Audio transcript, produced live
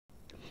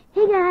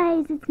Hey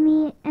guys, it's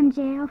me,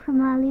 MJL from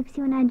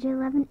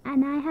Loopsy1911,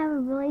 and I have a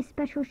really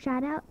special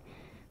shout out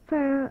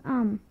for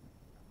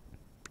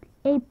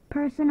a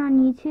person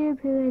on YouTube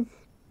who has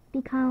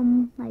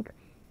become like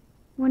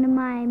one of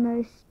my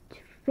most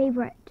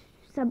favorite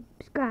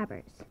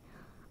subscribers.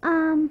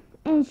 And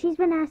she's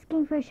been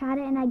asking for a shout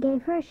out, and I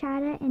gave her a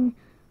shout out in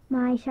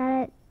my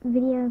shout out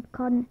video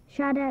called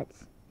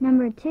Shoutouts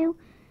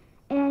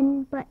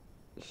 #2, but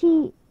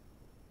she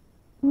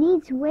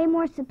needs way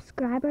more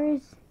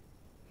subscribers.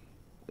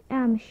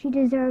 She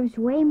deserves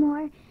way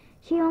more.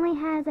 She only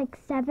has like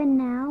 7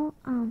 now.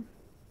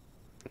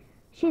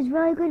 She has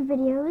really good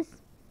videos,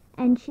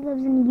 and she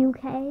lives in the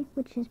UK,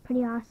 which is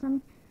pretty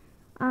awesome.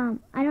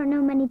 I don't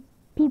know many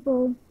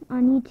people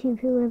on YouTube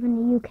who live in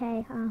the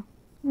UK.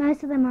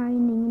 Most of them are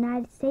in the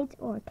United States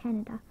or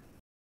Canada.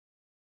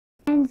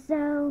 And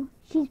so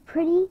she's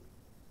pretty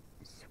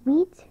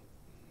sweet,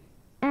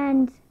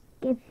 and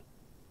if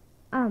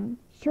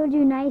she'll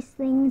do nice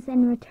things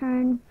in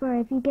return for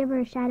if you give her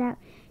a shout out.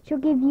 She'll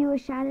give you a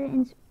shout out,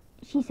 and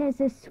she says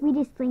the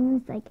sweetest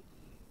things. Like,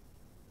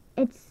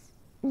 it's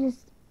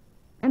just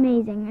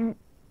amazing.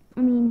 I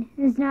mean,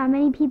 there's not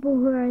many people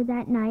who are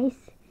that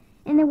nice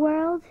in the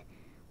world,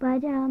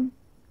 but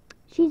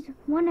she's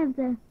one of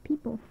the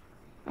people,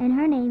 and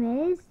her name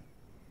is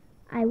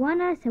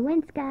Iwana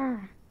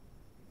Sawinska.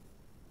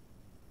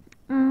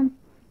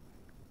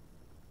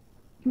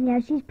 Yeah,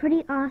 she's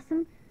pretty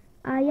awesome.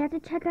 You have to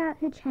check out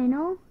her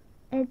channel.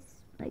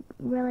 It's like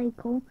really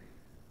cool.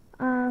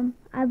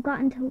 I've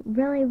gotten to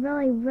really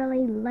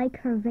like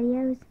her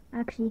videos.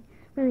 Actually,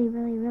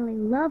 really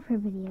love her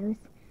videos.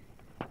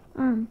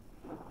 And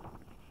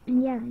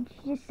yeah,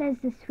 she just says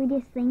the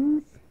sweetest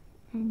things,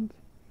 and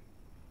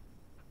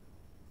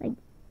like,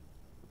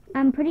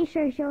 I'm pretty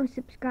sure she'll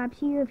subscribe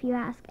to you if you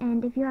ask,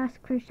 and if you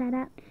ask for a shout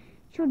out,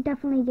 she'll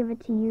definitely give it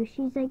to you.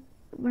 She's like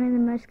one of the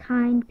most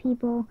kind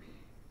people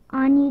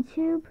on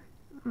YouTube.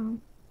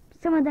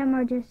 Some of them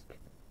are just,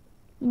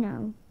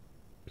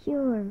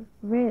 pure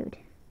rude.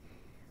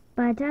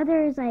 But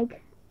others,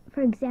 like,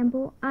 for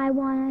example,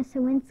 Iwana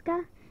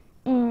Sawinska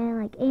and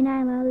like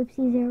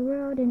A9Loopsy0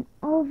 World, and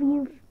all of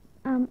you,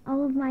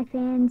 all of my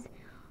fans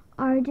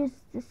are just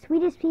the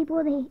sweetest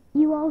people.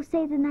 You all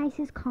say the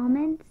nicest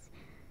comments,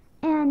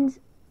 and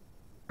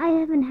I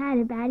haven't had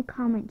a bad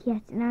comment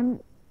yet, and I'm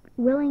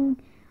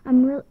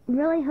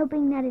really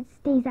hoping that it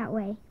stays that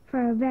way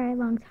for a very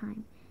long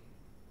time.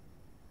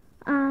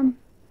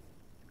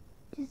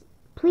 Just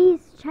please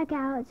check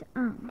out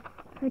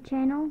her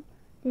channel.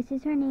 This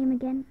is her name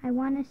again,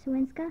 Iwana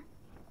Sawinska.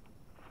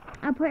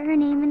 I'll put her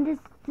name in the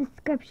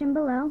description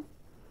below.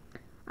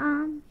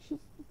 She's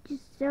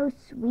just so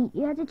sweet.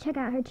 You have to check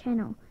out her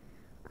channel.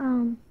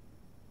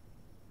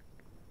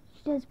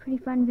 She does pretty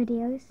fun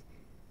videos.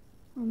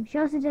 She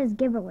also does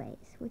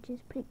giveaways, which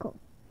is pretty cool.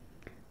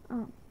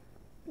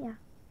 Yeah.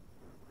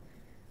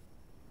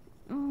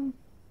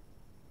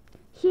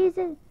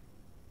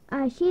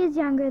 She is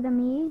younger than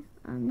me.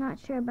 I'm not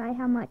sure by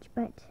how much,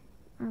 but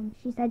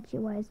she said she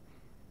was.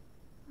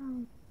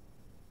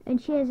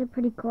 And she has a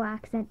pretty cool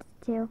accent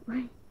too.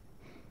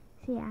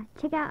 So yeah,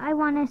 check out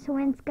Iwana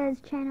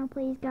Sawinska's channel,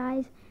 please,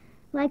 guys.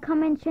 Like,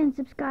 comment, and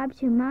subscribe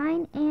to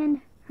mine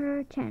and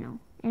her channel,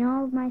 and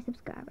all of my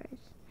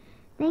subscribers.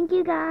 Thank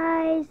you,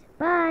 guys.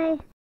 Bye.